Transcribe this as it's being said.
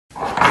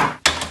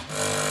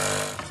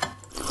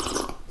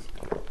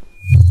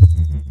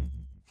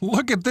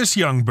Look at this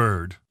young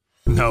bird.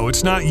 No,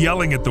 it's not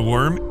yelling at the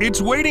worm,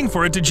 it's waiting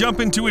for it to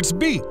jump into its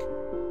beak.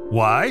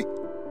 Why?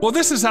 Well,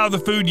 this is how the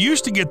food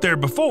used to get there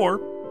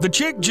before. The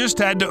chick just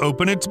had to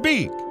open its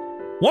beak.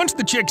 Once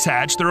the chicks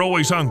hatch, they're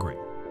always hungry.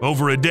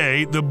 Over a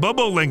day, the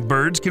bobolink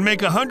birds can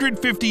make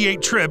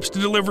 158 trips to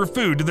deliver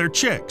food to their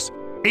chicks.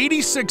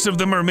 86 of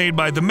them are made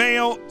by the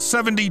male,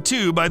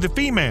 72 by the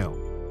female.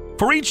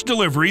 For each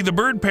delivery, the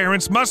bird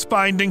parents must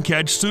find and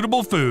catch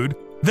suitable food,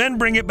 then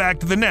bring it back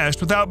to the nest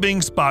without being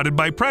spotted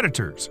by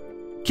predators.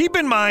 Keep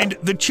in mind,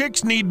 the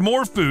chicks need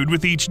more food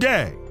with each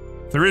day.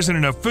 If there isn't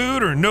enough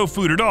food or no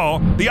food at all,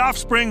 the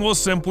offspring will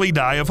simply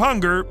die of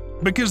hunger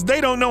because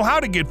they don't know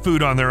how to get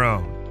food on their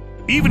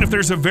own. Even if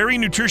there's a very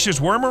nutritious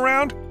worm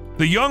around,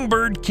 the young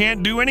bird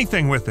can't do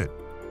anything with it,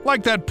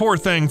 like that poor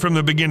thing from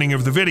the beginning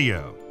of the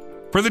video.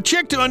 For the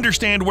chick to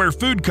understand where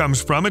food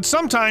comes from, it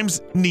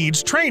sometimes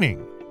needs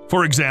training.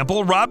 For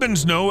example,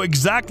 robins know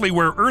exactly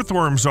where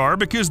earthworms are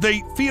because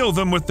they feel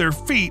them with their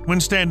feet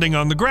when standing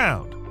on the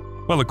ground.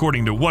 Well,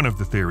 according to one of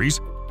the theories.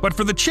 But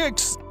for the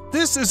chicks,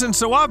 this isn't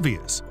so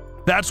obvious.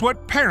 That's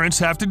what parents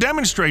have to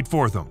demonstrate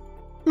for them.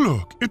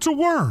 Look, it's a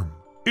worm.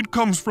 It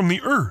comes from the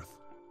earth.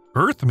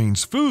 Earth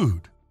means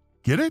food.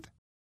 Get it?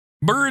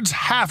 Birds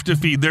have to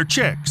feed their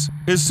chicks.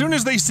 As soon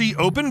as they see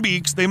open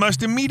beaks, they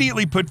must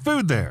immediately put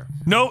food there.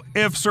 No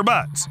ifs or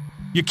buts.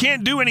 You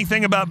can't do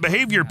anything about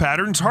behavior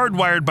patterns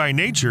hardwired by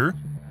nature.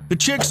 The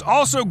chicks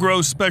also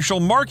grow special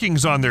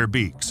markings on their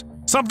beaks,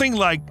 something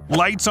like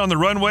lights on the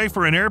runway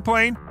for an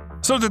airplane,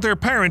 so that their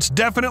parents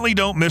definitely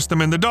don't miss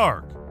them in the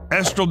dark.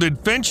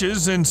 Estrildid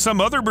finches and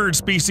some other bird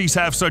species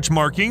have such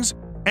markings,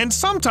 and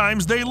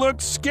sometimes they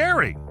look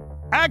scary.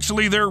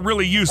 Actually, they're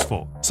really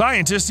useful.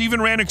 Scientists even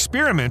ran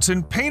experiments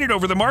and painted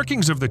over the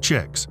markings of the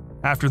chicks.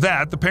 After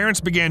that, the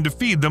parents began to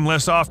feed them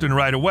less often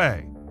right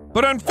away.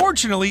 But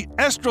unfortunately,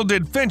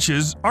 Estrildid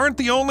finches aren't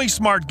the only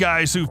smart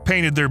guys who've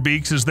painted their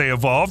beaks as they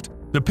evolved.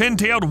 The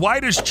pin-tailed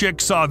whitish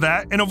chick saw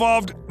that and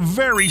evolved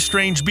very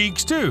strange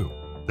beaks too.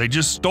 They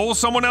just stole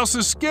someone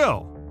else's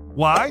skill.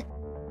 Why?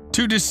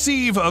 To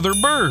deceive other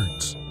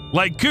birds.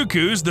 Like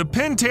cuckoos, the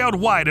pin-tailed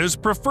whitas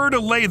prefer to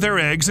lay their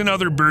eggs in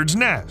other birds'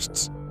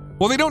 nests.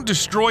 Well, they don't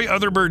destroy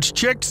other birds'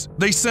 chicks,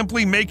 they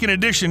simply make an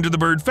addition to the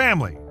bird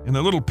family, and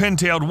the little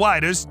pin-tailed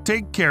whitas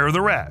take care of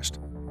the rest.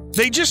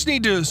 They just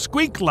need to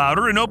squeak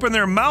louder and open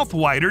their mouth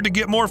wider to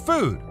get more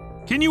food.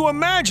 Can you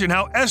imagine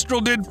how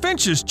Estrildid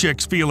finches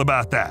chicks feel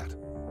about that?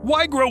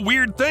 Why grow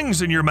weird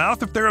things in your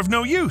mouth if they're of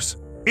no use?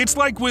 It's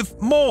like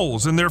with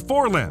moles and their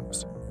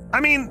forelimbs. I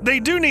mean, they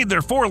do need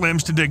their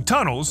forelimbs to dig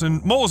tunnels,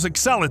 and moles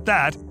excel at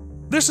that.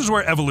 This is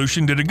where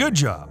evolution did a good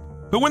job.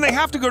 But when they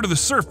have to go to the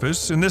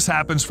surface, and this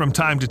happens from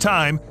time to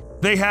time,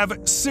 they have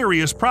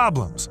serious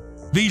problems.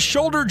 These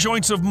shoulder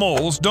joints of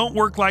moles don't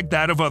work like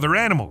that of other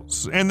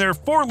animals, and their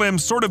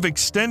forelimbs sort of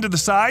extend to the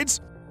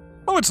sides.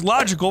 Well, it's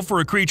logical for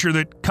a creature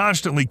that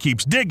constantly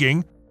keeps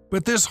digging,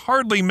 but this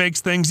hardly makes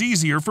things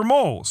easier for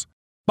moles.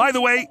 By the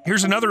way,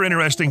 here's another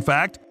interesting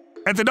fact.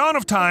 At the dawn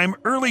of time,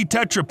 early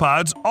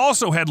tetrapods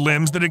also had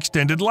limbs that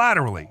extended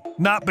laterally,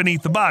 not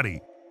beneath the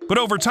body. But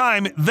over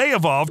time, they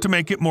evolved to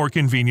make it more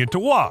convenient to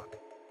walk.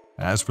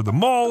 As for the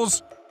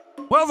moles,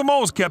 well, the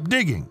moles kept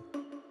digging,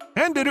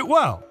 and did it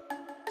well.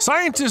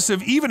 Scientists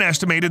have even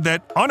estimated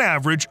that, on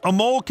average, a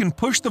mole can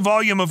push the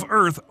volume of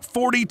Earth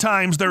 40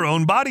 times their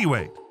own body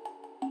weight.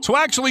 So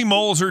actually,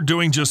 moles are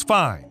doing just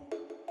fine.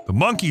 The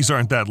monkeys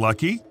aren't that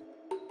lucky.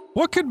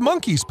 What could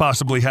monkeys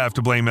possibly have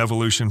to blame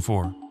evolution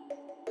for?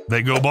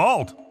 They go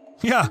bald.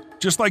 Yeah,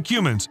 just like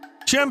humans.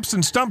 Chimps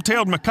and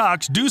stump-tailed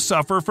macaques do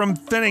suffer from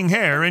thinning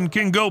hair and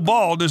can go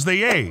bald as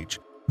they age.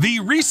 The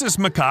rhesus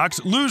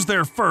macaques lose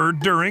their fur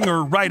during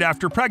or right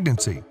after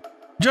pregnancy,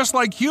 just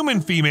like human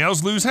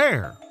females lose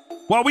hair.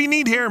 While we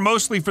need hair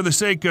mostly for the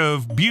sake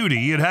of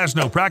beauty, it has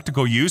no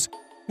practical use.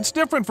 It's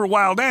different for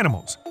wild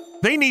animals.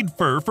 They need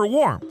fur for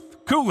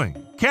warmth,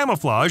 cooling,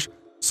 camouflage,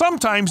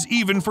 sometimes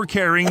even for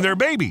carrying their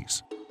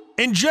babies.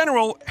 In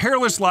general,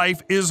 hairless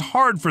life is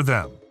hard for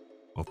them.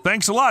 Well,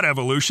 thanks a lot,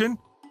 evolution.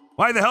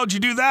 Why the hell'd you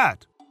do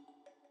that?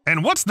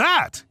 And what's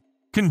that?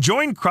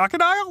 Conjoined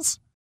crocodiles?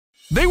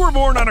 They were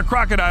born on a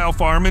crocodile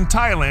farm in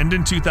Thailand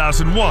in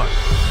 2001.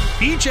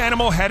 Each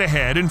animal had a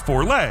head and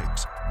 4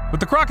 legs, but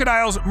the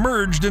crocodiles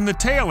merged in the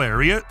tail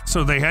area,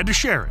 so they had to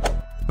share it.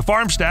 The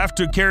farm staff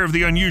took care of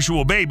the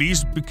unusual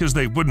babies because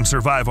they wouldn't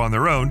survive on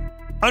their own.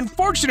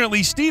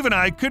 Unfortunately, Steve and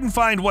I couldn't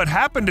find what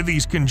happened to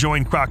these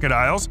conjoined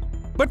crocodiles,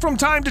 but from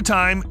time to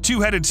time,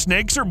 2-headed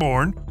snakes are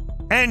born,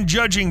 and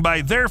judging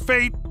by their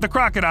fate, the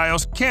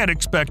crocodiles can't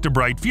expect a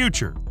bright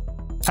future.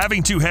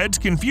 Having 2 heads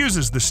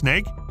confuses the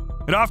snake.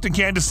 It often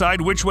can't decide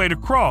which way to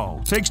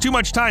crawl, takes too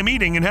much time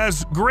eating, and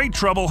has great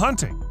trouble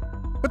hunting.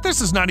 But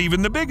this is not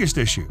even the biggest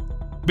issue,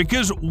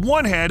 because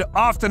one head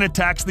often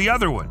attacks the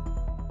other one.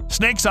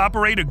 Snakes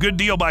operate a good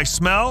deal by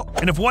smell,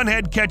 and if one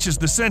head catches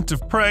the scent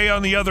of prey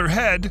on the other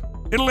head,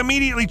 it'll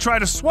immediately try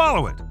to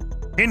swallow it.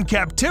 In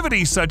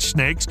captivity, such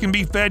snakes can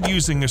be fed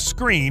using a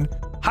screen,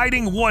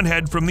 hiding one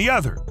head from the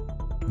other.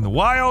 In the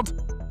wild,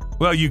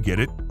 well, you get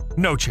it,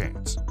 no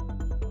chance.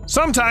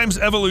 Sometimes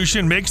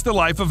evolution makes the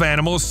life of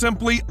animals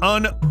simply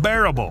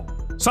unbearable.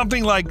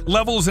 Something like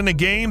levels in a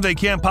game they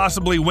can't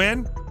possibly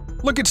win?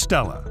 Look at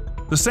Stella,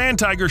 the sand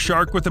tiger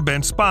shark with a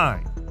bent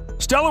spine.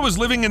 Stella was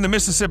living in the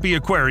Mississippi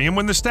Aquarium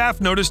when the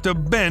staff noticed a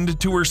bend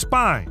to her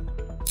spine.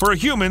 For a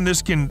human,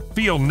 this can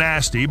feel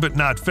nasty but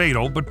not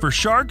fatal, but for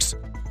sharks,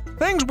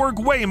 things work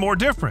way more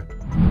different.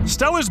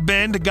 Stella's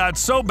bend got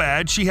so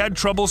bad she had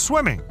trouble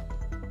swimming.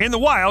 In the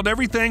wild,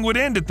 everything would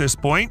end at this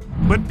point,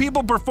 but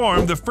people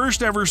performed the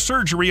first ever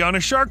surgery on a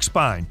shark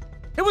spine.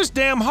 It was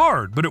damn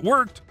hard, but it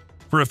worked.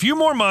 For a few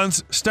more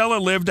months, Stella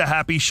lived a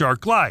happy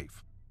shark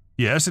life.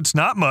 Yes, it's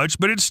not much,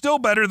 but it's still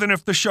better than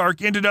if the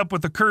shark ended up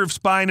with a curved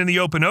spine in the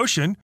open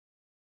ocean.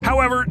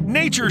 However,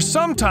 nature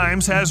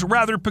sometimes has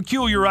rather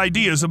peculiar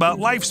ideas about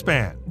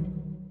lifespan.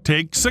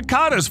 Take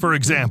cicadas, for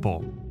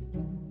example.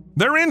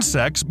 They're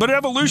insects, but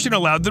evolution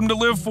allowed them to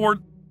live for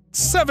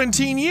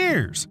 17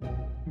 years.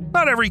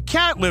 Not every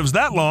cat lives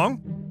that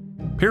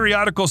long.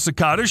 Periodical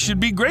cicadas should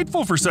be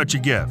grateful for such a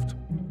gift.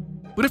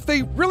 But if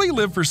they really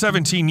lived for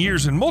 17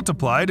 years and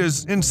multiplied,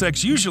 as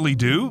insects usually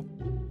do,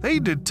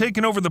 they'd have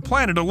taken over the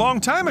planet a long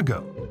time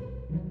ago.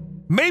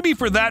 Maybe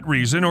for that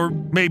reason, or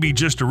maybe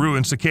just to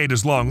ruin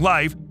cicada's long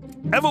life,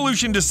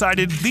 evolution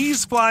decided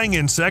these flying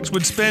insects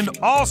would spend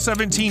all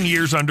 17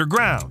 years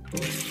underground.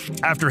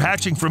 After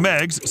hatching from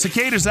eggs,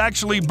 cicadas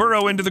actually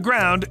burrow into the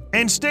ground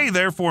and stay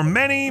there for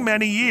many,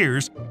 many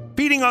years,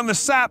 feeding on the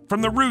sap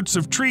from the roots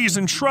of trees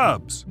and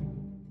shrubs.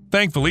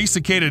 Thankfully,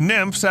 cicada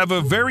nymphs have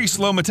a very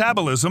slow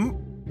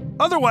metabolism,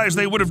 otherwise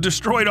they would have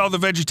destroyed all the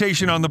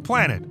vegetation on the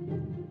planet.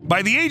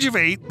 By the age of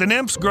 8, the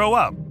nymphs grow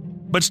up,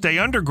 but stay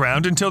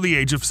underground until the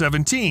age of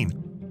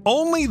 17.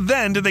 Only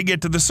then do they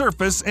get to the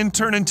surface and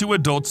turn into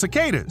adult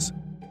cicadas.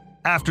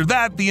 After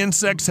that, the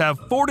insects have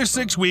 4 to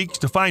 6 weeks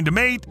to find a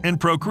mate and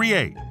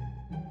procreate.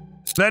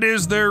 That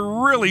is, they're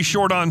really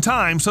short on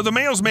time, so the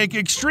males make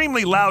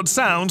extremely loud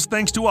sounds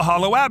thanks to a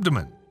hollow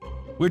abdomen,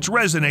 which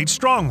resonates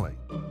strongly.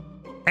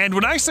 And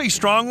when I say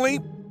strongly,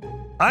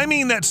 I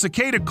mean that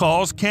cicada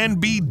calls can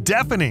be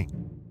deafening.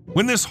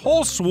 When this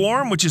whole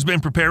swarm, which has been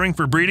preparing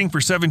for breeding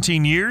for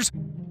 17 years,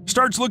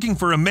 starts looking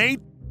for a mate,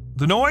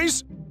 the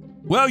noise?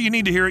 Well, you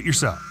need to hear it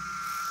yourself.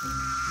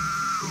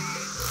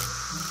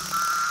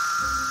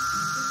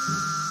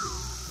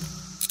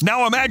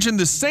 Now imagine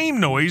the same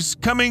noise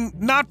coming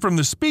not from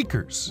the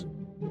speakers.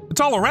 It's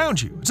all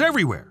around you, it's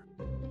everywhere,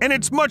 and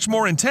it's much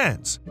more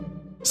intense.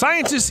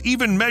 Scientists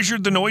even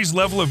measured the noise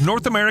level of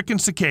North American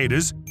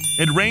cicadas.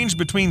 It ranged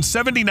between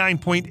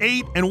 79.8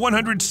 and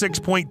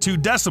 106.2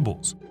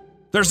 decibels.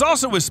 There's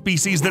also a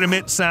species that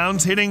emits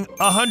sounds hitting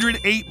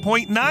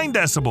 108.9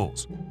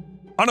 decibels.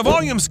 On a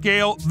volume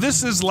scale,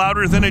 this is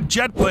louder than a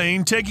jet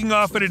plane taking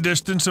off at a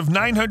distance of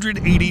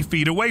 980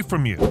 feet away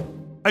from you,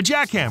 a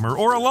jackhammer,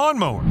 or a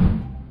lawnmower.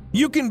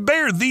 You can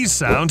bear these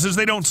sounds as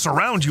they don't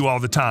surround you all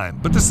the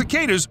time, but the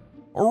cicadas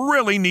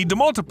really need to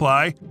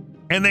multiply,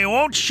 and they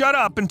won't shut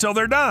up until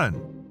they're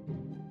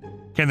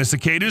done. Can the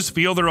cicadas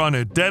feel they're on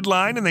a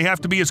deadline and they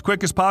have to be as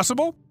quick as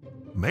possible?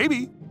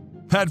 Maybe.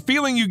 That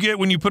feeling you get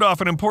when you put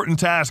off an important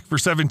task for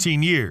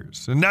 17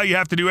 years, and now you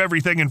have to do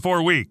everything in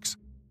 4 weeks.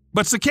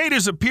 But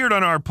cicadas appeared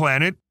on our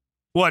planet,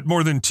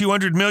 more than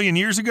 200 million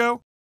years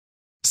ago?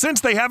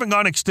 Since they haven't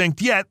gone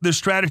extinct yet, this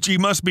strategy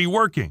must be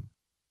working.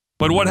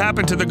 But what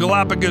happened to the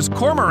Galapagos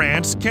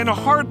cormorants can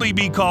hardly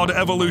be called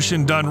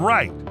evolution done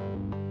right.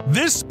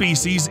 This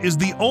species is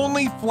the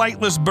only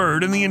flightless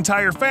bird in the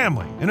entire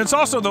family, and it's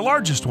also the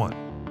largest one.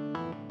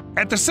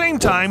 At the same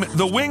time,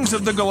 the wings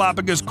of the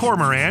Galapagos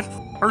cormorant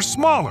are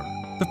smaller,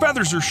 the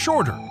feathers are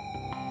shorter,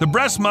 the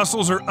breast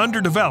muscles are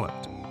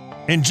underdeveloped.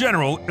 In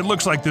general, it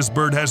looks like this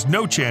bird has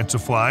no chance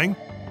of flying.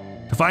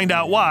 To find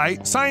out why,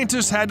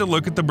 scientists had to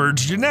look at the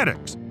bird's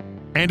genetics.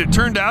 And it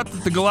turned out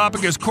that the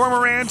Galapagos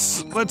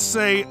cormorants, let's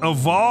say,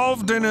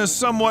 evolved in a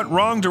somewhat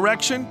wrong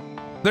direction.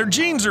 Their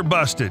genes are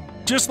busted,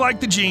 just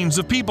like the genes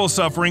of people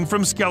suffering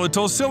from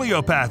skeletal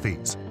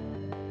ciliopathies.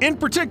 In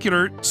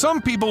particular,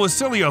 some people with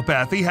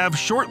ciliopathy have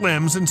short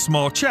limbs and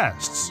small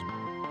chests,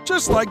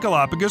 just like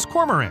Galapagos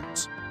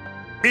cormorants.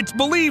 It's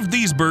believed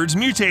these birds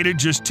mutated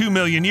just 2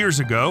 million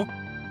years ago,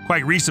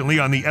 quite recently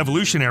on the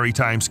evolutionary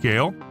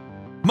timescale.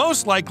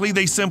 Most likely,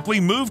 they simply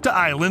moved to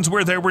islands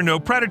where there were no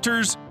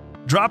predators,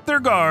 dropped their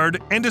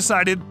guard, and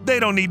decided they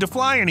don't need to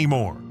fly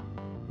anymore.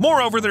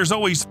 Moreover, there's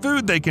always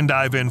food they can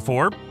dive in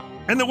for,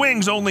 and the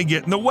wings only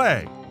get in the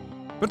way.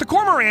 But the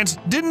cormorants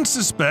didn't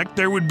suspect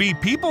there would be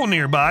people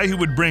nearby who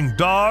would bring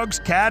dogs,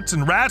 cats,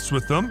 and rats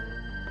with them.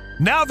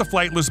 Now the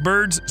flightless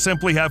birds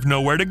simply have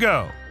nowhere to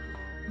go.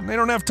 They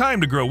don't have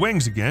time to grow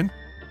wings again.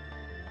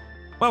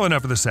 Well,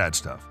 enough of the sad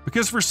stuff,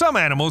 because for some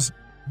animals,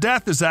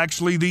 death is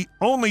actually the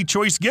only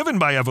choice given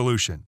by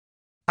evolution.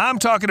 I'm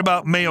talking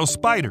about male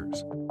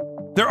spiders.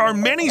 There are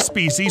many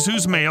species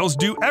whose males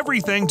do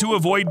everything to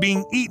avoid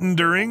being eaten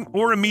during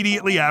or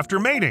immediately after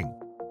mating.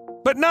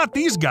 But not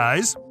these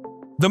guys.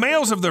 The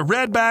males of the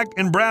redback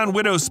and brown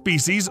widow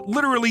species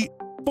literally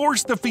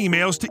force the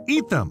females to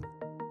eat them.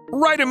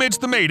 Right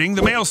amidst the mating,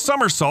 the male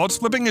somersaults,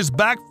 flipping his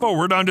back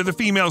forward onto the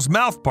female's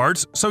mouth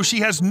parts so she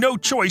has no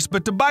choice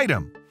but to bite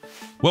him.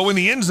 Well, when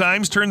the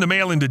enzymes turn the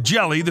male into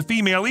jelly, the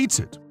female eats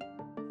it.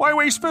 Why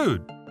waste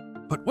food?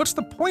 But what's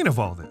the point of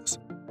all this?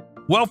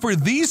 Well, for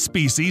these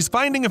species,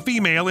 finding a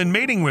female and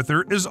mating with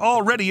her is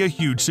already a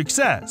huge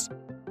success.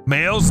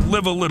 Males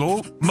live a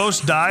little,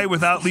 most die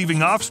without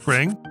leaving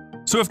offspring,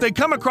 so if they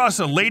come across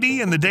a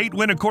lady and the date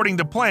went according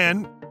to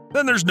plan,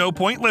 then there's no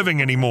point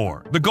living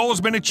anymore. The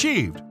goal's been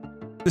achieved.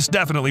 This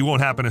definitely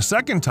won't happen a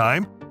second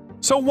time,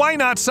 so why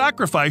not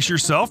sacrifice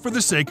yourself for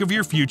the sake of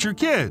your future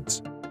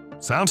kids?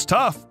 Sounds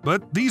tough,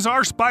 but these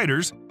are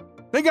spiders.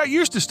 They got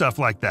used to stuff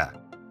like that.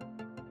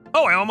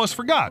 Oh, I almost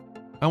forgot.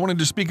 I wanted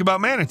to speak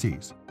about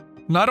manatees.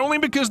 Not only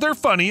because they're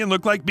funny and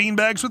look like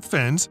beanbags with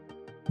fins,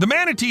 the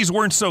manatees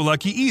weren't so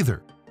lucky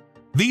either.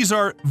 These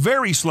are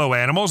very slow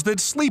animals that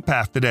sleep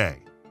half the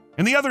day,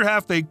 and the other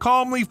half they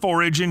calmly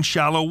forage in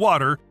shallow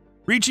water,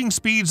 reaching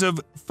speeds of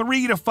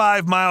 3 to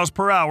 5 miles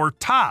per hour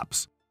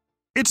tops.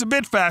 It's a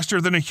bit faster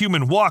than a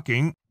human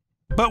walking,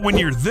 but when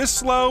you're this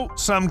slow,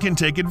 some can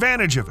take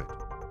advantage of it.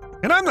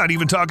 And I'm not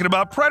even talking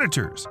about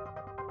predators.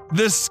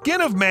 The skin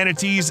of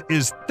manatees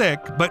is thick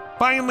but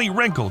finely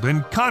wrinkled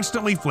and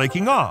constantly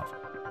flaking off.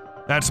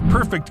 That's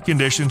perfect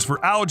conditions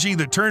for algae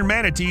that turn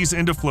manatees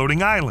into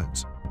floating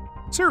islands.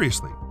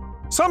 Seriously,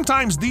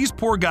 sometimes these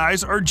poor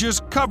guys are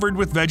just covered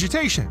with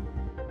vegetation.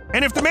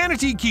 And if the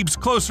manatee keeps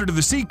closer to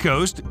the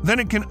seacoast, then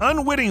it can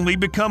unwittingly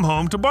become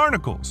home to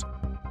barnacles.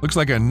 Looks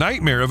like a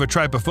nightmare of a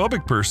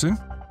trypophobic person.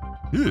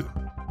 Ew.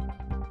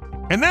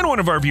 And then one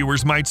of our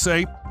viewers might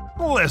say,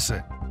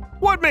 listen,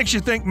 what makes you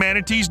think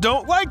manatees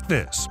don't like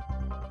this?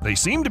 They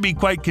seem to be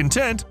quite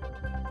content.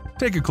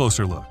 Take a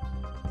closer look.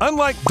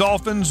 Unlike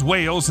dolphins,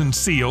 whales, and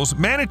seals,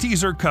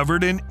 manatees are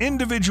covered in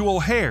individual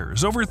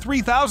hairs, over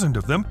 3,000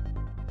 of them,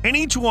 and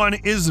each one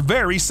is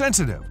very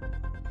sensitive.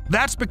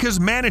 That's because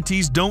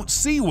manatees don't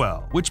see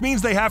well, which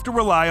means they have to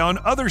rely on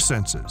other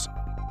senses.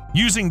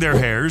 Using their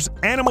hairs,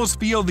 animals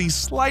feel the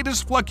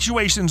slightest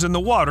fluctuations in the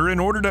water in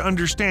order to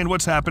understand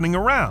what's happening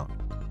around.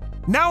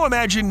 Now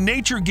imagine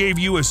nature gave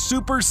you a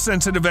super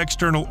sensitive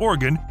external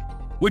organ,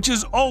 which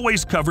is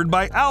always covered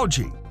by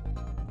algae,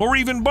 or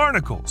even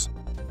barnacles.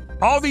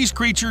 All these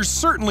creatures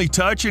certainly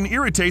touch and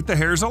irritate the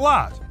hairs a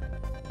lot.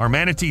 Are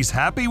manatees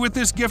happy with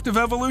this gift of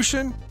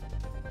evolution?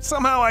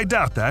 Somehow I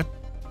doubt that.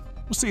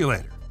 We'll see you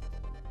later.